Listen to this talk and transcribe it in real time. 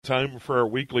Time for our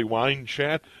weekly wine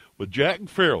chat with Jack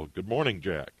Farrell. Good morning,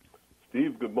 Jack.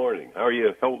 Steve, good morning. How are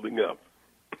you holding up?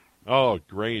 Oh,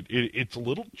 great. It's a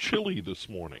little chilly this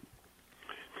morning.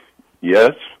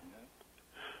 Yes?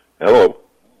 Hello?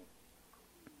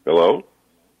 Hello?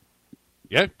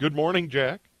 Yeah, good morning,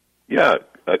 Jack. Yeah,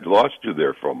 I lost you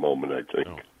there for a moment, I think.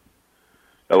 Oh.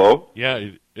 Hello?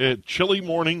 Yeah, chilly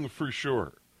morning for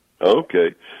sure.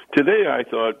 Okay. Today I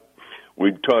thought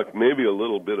we'd talk maybe a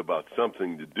little bit about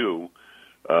something to do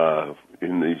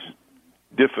in these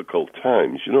difficult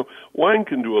times. You know, wine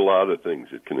can do a lot of things.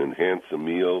 It can enhance a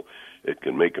meal. It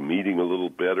can make a meeting a little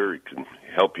better. It can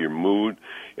help your mood.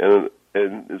 And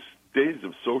in these days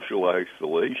of social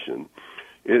isolation,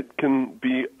 it can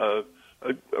be a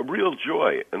real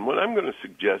joy. And what I'm going to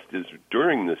suggest is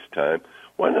during this time,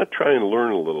 why not try and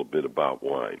learn a little bit about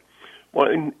wine?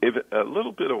 A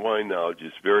little bit of wine knowledge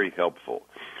is very helpful.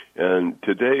 And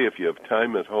today, if you have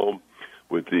time at home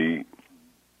with the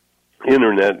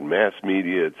internet and mass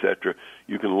media, etc.,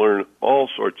 you can learn all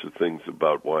sorts of things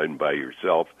about wine by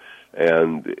yourself.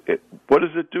 And what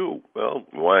does it do? Well,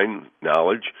 wine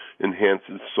knowledge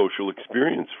enhances social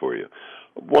experience for you.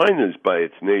 Wine is, by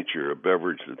its nature, a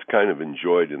beverage that's kind of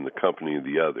enjoyed in the company of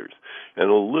the others. And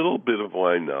a little bit of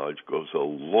wine knowledge goes a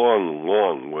long,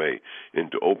 long way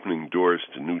into opening doors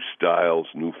to new styles,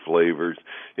 new flavors.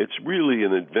 It's really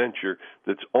an adventure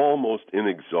that's almost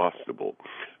inexhaustible.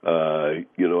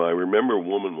 I remember a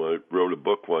woman wrote a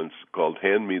book once called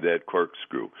Hand Me That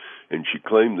Corkscrew, and she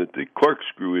claimed that the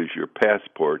corkscrew is your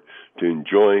passport to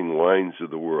enjoying wines of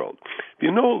the world. If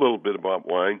you know a little bit about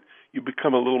wine, you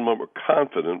become a little more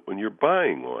confident when you're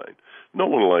buying wine. No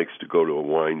one likes to go to a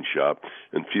wine shop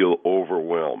and feel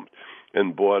overwhelmed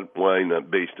and bought wine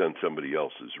based on somebody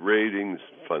else's ratings,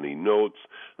 funny notes,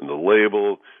 and the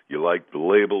label. You like the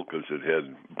label because it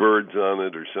had birds on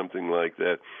it or something like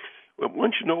that. But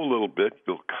once you know a little bit,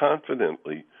 you'll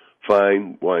confidently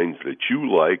find wines that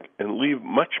you like and leave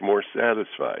much more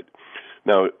satisfied.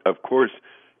 Now, of course,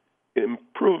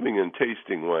 improving and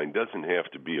tasting wine doesn't have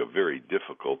to be a very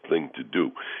difficult thing to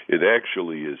do. It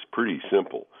actually is pretty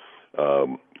simple.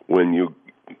 When you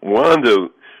want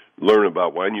to learn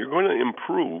about wine, you're going to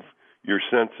improve your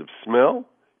sense of smell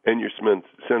and your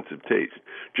sense of taste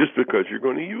just because you're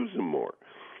going to use them more.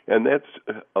 And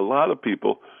that's a lot of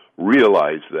people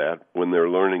realize that when they're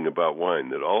learning about wine,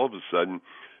 that all of a sudden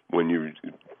when you're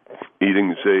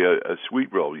eating, say, a sweet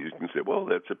roll, you can say, well,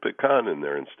 that's a pecan in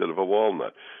there instead of a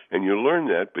walnut. And you learn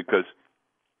that because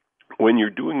when you're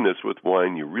doing this with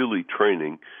wine, you're really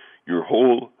training your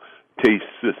whole taste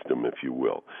system, if you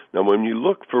will. Now, when you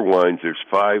look for wines, there's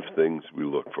 5 things we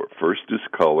look for. First is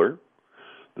color.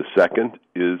 The second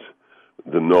is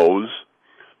the nose.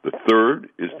 The third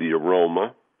is the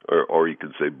aroma, or you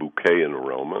could say bouquet and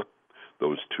aroma,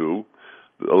 those 2.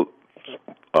 The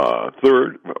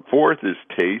fourth is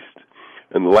taste,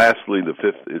 and lastly, the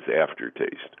 5th is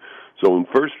aftertaste. So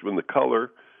when the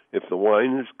color, if the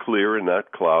wine is clear and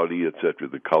not cloudy, etc.,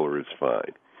 the color is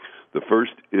fine. The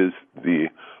first is the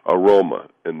aroma,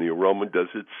 and the aroma, does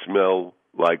it smell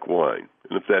like wine?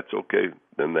 And if that's okay,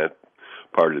 then that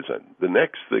part is on. The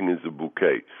next thing is the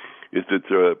bouquet. If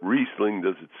it's a Riesling,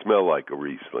 does it smell like a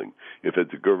Riesling? If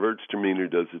it's a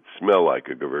Gewürztraminer, does it smell like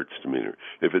a Gewürztraminer?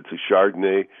 If it's a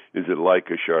Chardonnay, is it like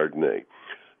a Chardonnay?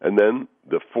 And then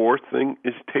the 4th thing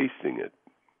is tasting it.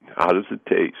 How does it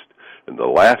taste? And the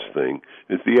last thing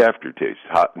is the aftertaste.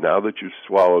 Now that you've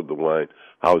swallowed the wine,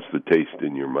 how's the taste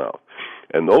in your mouth?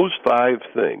 And those 5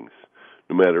 things,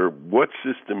 no matter what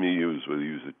system you use, whether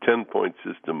you use a 10-point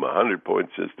system, a 100-point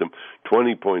system,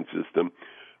 20-point system,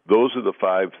 those are the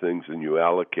 5 things, and you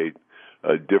allocate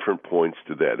different points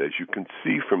to that. As you can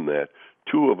see from that,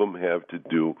 2 of them have to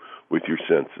do with your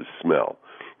sense of smell.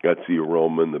 That's the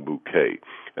aroma and the bouquet.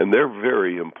 And they're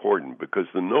very important because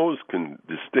the nose can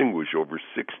distinguish over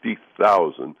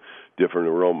 60,000 different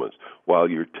aromas, while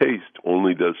your taste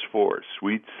only does 4,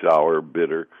 sweet, sour,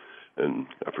 bitter, and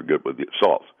I forget what the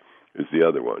salt is the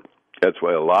other one. That's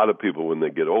why a lot of people, when they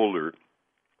get older,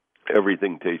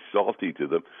 everything tastes salty to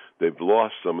them. They've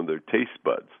lost some of their taste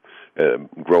buds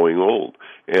growing old.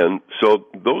 And so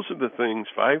those are the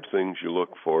 5 things you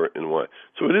look for in wine.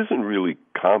 So it isn't really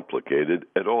complicated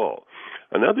at all.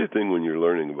 Another thing when you're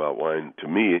learning about wine, to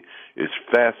me, is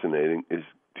fascinating, is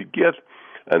to get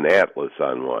an atlas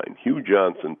on wine. Hugh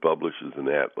Johnson publishes an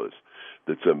atlas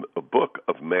that's a book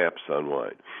of maps on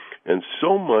wine. And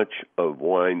so much of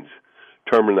wine's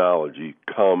terminology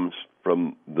comes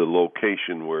from the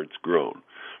location where it's grown.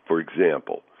 For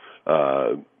example,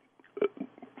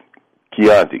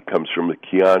 Chianti comes from the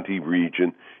Chianti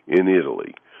region in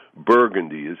Italy.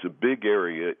 Burgundy is a big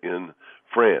area in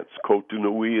France. Côte de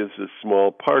Nuits is a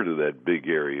small part of that big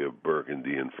area of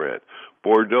Burgundy in France.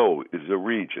 Bordeaux is a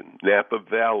region. Napa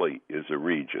Valley is a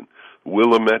region.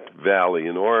 Willamette Valley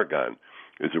in Oregon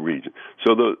is a region.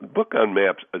 So the book on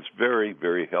maps is very,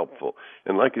 very helpful.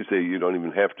 And like I say, you don't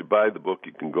even have to buy the book.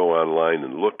 You can go online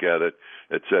and look at it,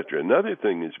 etc. Another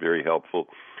thing that's very helpful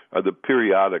are the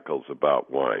periodicals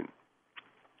about wine.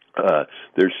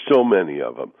 There's so many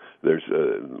of them. There's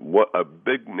a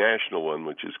big national one,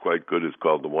 which is quite good, is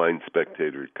called The Wine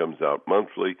Spectator. It comes out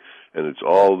monthly, and it's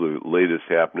all the latest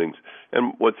happenings.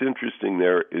 And what's interesting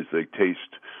there is they taste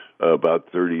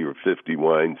about 30 or 50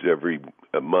 wines every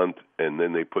month, and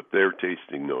then they put their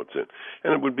tasting notes in.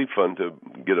 And it would be fun to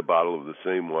get a bottle of the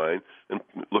same wine and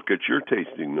look at your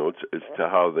tasting notes as to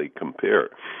how they compare.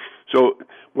 So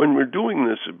when we're doing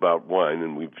this about wine,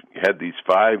 and we've had these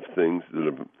 5 things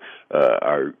that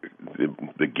are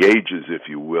the gauges, if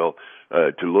you will,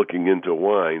 to looking into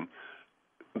wine,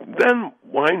 then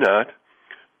why not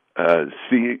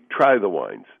try the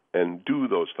wines and do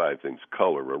those 5 things: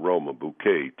 color, aroma,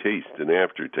 bouquet, taste, and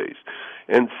aftertaste,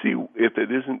 and see if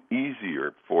it isn't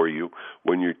easier for you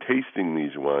when you're tasting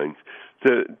these wines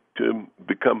to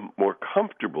become more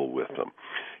comfortable with them.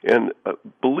 And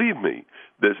believe me,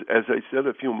 this, as I said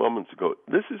a few moments ago,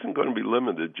 this isn't going to be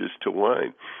limited just to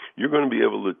wine. You're going to be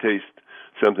able to taste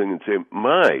something and say,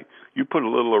 my, you put a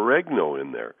little oregano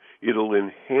in there. It'll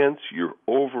enhance your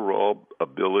overall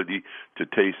ability to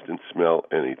taste and smell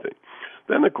anything.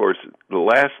 Then, of course,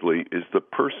 lastly is the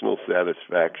personal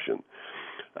satisfaction.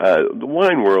 The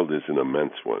wine world is an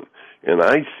immense one, and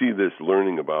I see this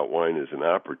learning about wine as an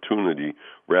opportunity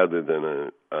rather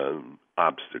than an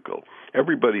obstacle.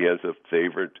 Everybody has a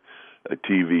favorite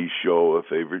TV show, a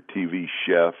favorite TV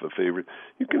chef, a favorite.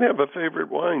 You can have a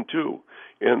favorite wine, too.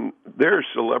 And there are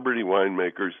celebrity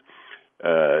winemakers,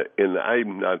 and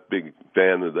I'm not a big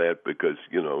fan of that because,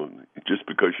 you know, just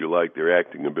because you like their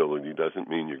acting ability doesn't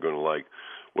mean you're going to like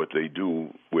what they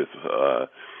do with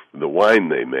the wine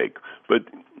they make. But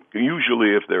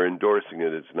usually if they're endorsing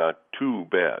it, it's not too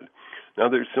bad. Now,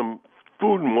 there's some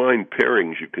food and wine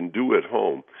pairings you can do at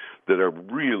home that are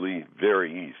really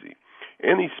very easy.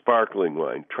 Any sparkling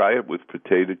wine, try it with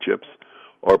potato chips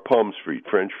or Palm Street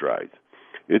French fries.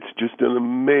 It's just an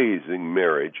amazing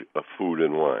marriage of food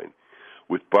and wine.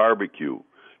 With barbecue,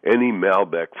 any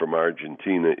Malbec from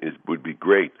Argentina would be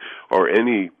great, or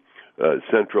any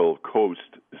Central Coast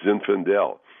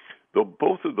Zinfandel. Though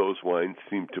both of those wines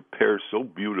seem to pair so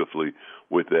beautifully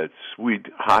with that sweet,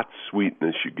 hot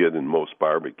sweetness you get in most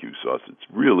barbecue sauce. It's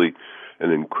really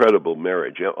an incredible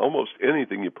marriage. Almost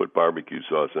anything you put barbecue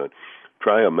sauce on,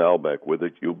 try a Malbec with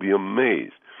it, you'll be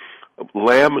amazed.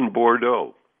 Lamb and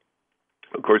Bordeaux.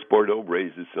 Of course, Bordeaux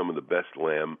raises some of the best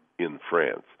lamb in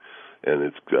France, and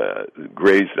it's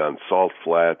grazed on salt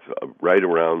flats right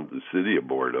around the city of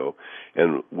Bordeaux.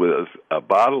 And with a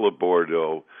bottle of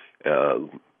Bordeaux,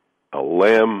 a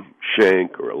lamb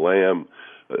shank or a lamb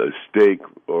steak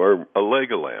or a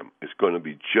leg of lamb is going to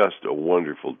be just a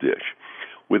wonderful dish.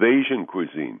 With Asian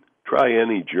cuisine, try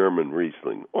any German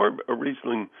Riesling or a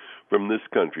Riesling from this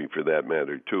country for that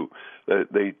matter too.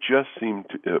 They just seem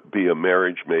to be a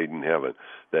marriage made in heaven.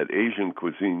 That Asian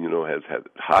cuisine, you know, has had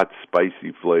hot,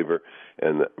 spicy flavor,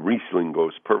 and Riesling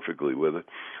goes perfectly with it.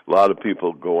 A lot of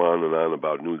people go on and on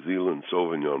about New Zealand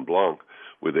Sauvignon Blanc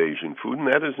with Asian food, and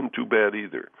that isn't too bad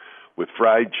either. With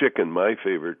fried chicken, my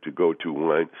favorite to go-to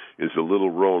wine is a Little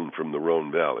Rhone from the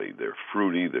Rhone Valley. They're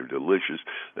fruity, they're delicious,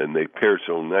 and they pair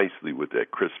so nicely with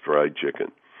that crisp fried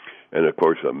chicken. And, of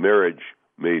course, a marriage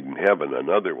made in heaven,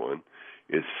 another one,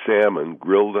 is salmon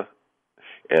grilled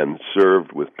and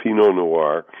served with Pinot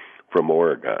Noir from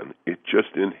Oregon. It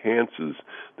just enhances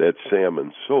that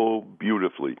salmon so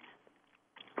beautifully.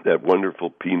 That wonderful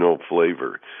Pinot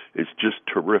flavor is just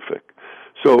terrific.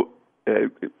 So,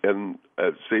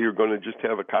 say you're going to just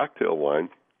have a cocktail wine,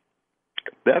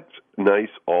 that's nice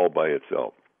all by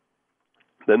itself.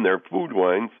 Then there are food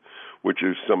wines, which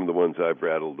are some of the ones I've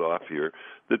rattled off here,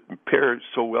 that pair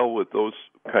so well with those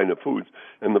kind of foods.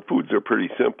 And the foods are pretty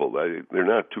simple. They're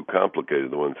not too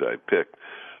complicated, the ones I picked.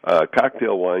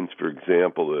 Cocktail wines, for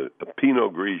example, a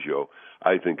Pinot Grigio,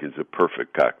 I think is a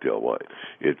perfect cocktail wine.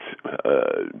 It's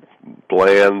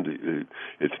bland.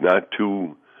 It's not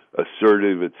too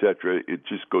assertive, etc. It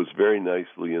just goes very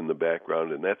nicely in the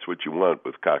background, and that's what you want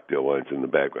with cocktail wines in the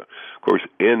background. Of course,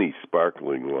 any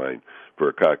sparkling wine for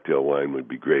a cocktail wine would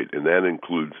be great, and that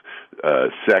includes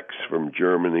Sex from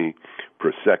Germany,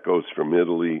 Proseccos from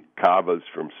Italy, Cavas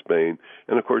from Spain,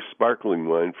 and of course sparkling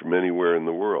wine from anywhere in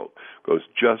the world. Goes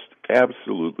just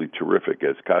absolutely terrific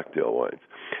as cocktail wines.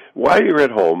 While you're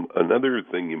at home, another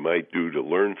thing you might do to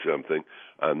learn something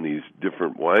on these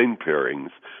different wine pairings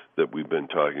that we've been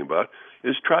talking about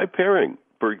is try pairing.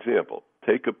 For example,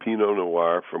 take a Pinot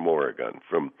Noir from Oregon,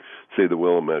 from, say, the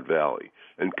Willamette Valley,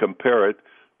 and compare it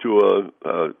to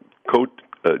a Côte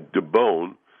de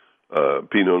Beaune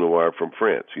Pinot Noir from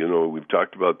France. You know, we've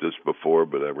talked about this before,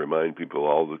 but I remind people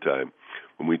all the time,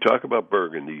 when we talk about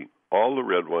Burgundy, all the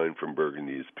red wine from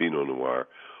Burgundy is Pinot Noir.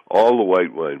 All the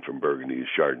white wine from Burgundy is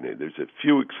Chardonnay. There's a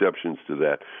few exceptions to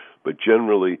that, but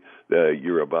generally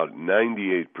you're about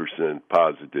 98%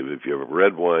 positive. If you have a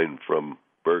red wine from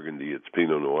Burgundy, it's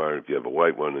Pinot Noir. If you have a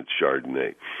white one, it's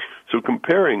Chardonnay. So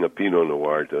comparing a Pinot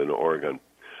Noir to an Oregon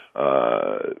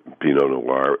Pinot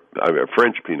Noir, a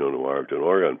French Pinot Noir to an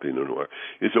Oregon Pinot Noir,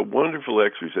 is a wonderful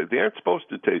exercise. They aren't supposed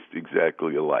to taste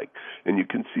exactly alike, and you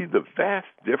can see the vast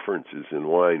differences in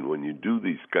wine when you do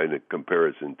these kind of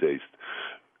comparison tastes.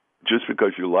 Just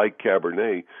because you like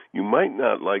Cabernet, you might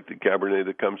not like the Cabernet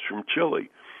that comes from Chile.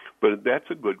 But that's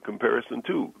a good comparison,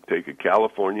 too. Take a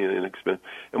California inexpensive.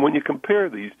 And when you compare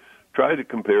these, try to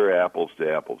compare apples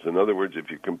to apples. In other words, if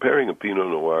you're comparing a Pinot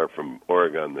Noir from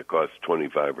Oregon that costs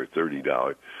 $25 or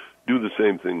 $30, do the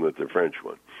same thing with the French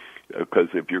one. Because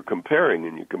if you're comparing,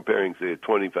 say, a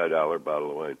 $25 bottle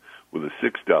of wine with a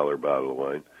 $6 bottle of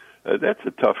wine, that's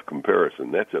a tough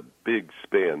comparison. That's a big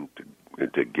span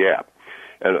to gap.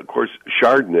 And, of course,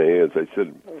 Chardonnay, as I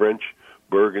said, French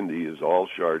Burgundy is all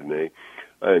Chardonnay.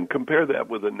 And compare that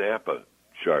with a Napa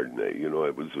Chardonnay. You know,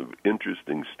 it was an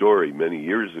interesting story many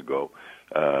years ago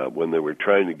when they were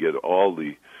trying to get all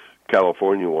the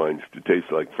California wines to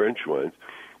taste like French wines.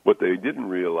 What they didn't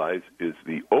realize is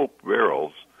the oak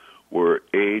barrels were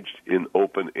aged in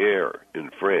open air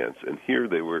in France, and here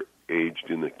they were aged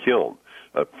in a kiln,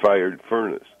 a fired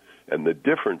furnace. And the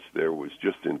difference there was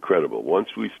just incredible. Once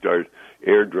we start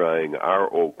air drying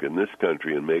our oak in this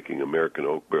country and making American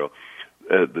oak barrel,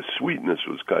 the sweetness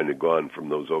was kind of gone from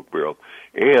those oak barrels,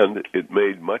 and it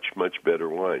made much, much better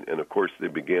wine. And, of course, they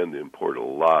began to import a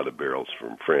lot of barrels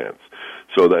from France.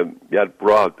 So that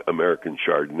brought American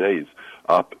Chardonnays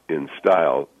up in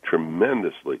style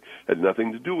tremendously. Had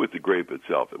nothing to do with the grape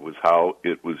itself. It was how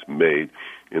it was made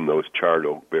in those charred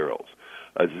oak barrels.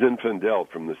 A Zinfandel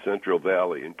from the Central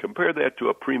Valley, and compare that to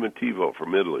a Primitivo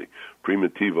from Italy.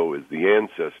 Primitivo is the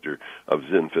ancestor of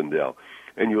Zinfandel.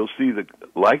 And you'll see the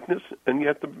likeness and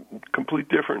yet the complete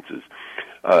differences.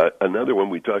 Another one,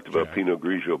 we talked about Pinot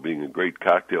Grigio being a great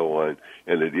cocktail wine,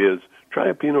 and it is. Try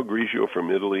a Pinot Grigio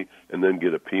from Italy and then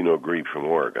get a Pinot Gris from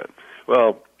Oregon.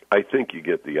 Well, I think you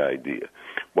get the idea.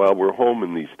 While we're home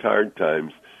in these tired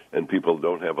times and people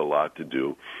don't have a lot to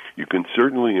do, you can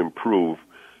certainly improve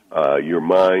your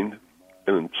mind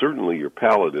and certainly your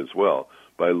palate as well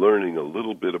by learning a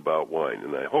little bit about wine.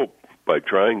 And I hope by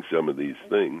trying some of these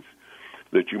things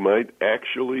that you might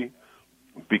actually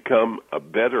become a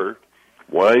better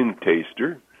wine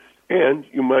taster, and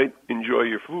you might enjoy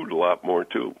your food a lot more,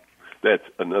 too. That's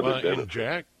another benefit. And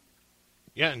Jack,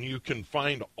 and you can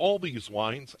find all these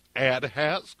wines at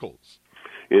Haskell's.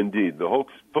 Indeed. The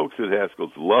folks at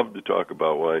Haskell's love to talk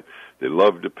about wine. They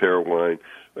love to pair wine.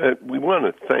 We want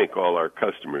to thank all our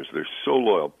customers. They're so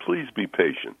loyal. Please be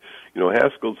patient. You know,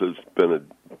 Haskell's has been a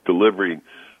delivery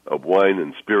of wine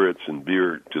and spirits and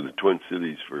beer to the Twin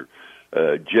Cities for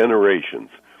generations.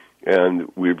 And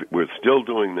we're still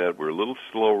doing that. We're a little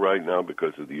slow right now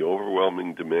because of the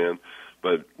overwhelming demand.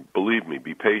 But believe me,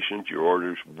 be patient. Your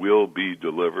orders will be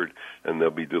delivered, and they'll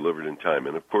be delivered in time.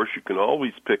 And, of course, you can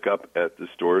always pick up at the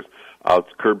stores,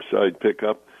 curbside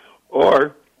pickup,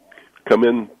 or come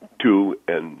in to,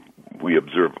 and we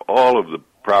observe all of the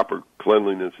proper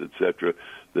cleanliness, etc.,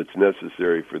 that's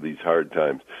necessary for these hard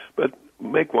times. But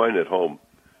make wine at home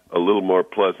a little more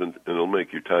pleasant, and it'll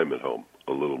make your time at home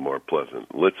a little more pleasant.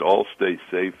 Let's all stay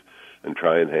safe and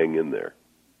try and hang in there.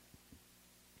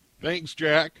 Thanks,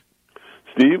 Jack.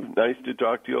 Steve, nice to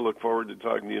talk to you. I look forward to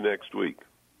talking to you next week.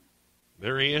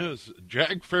 There he is,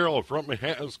 Jack Farrell from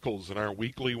Haskell's in our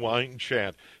weekly wine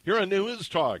chat here on News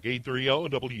Talk 830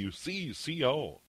 WCCO.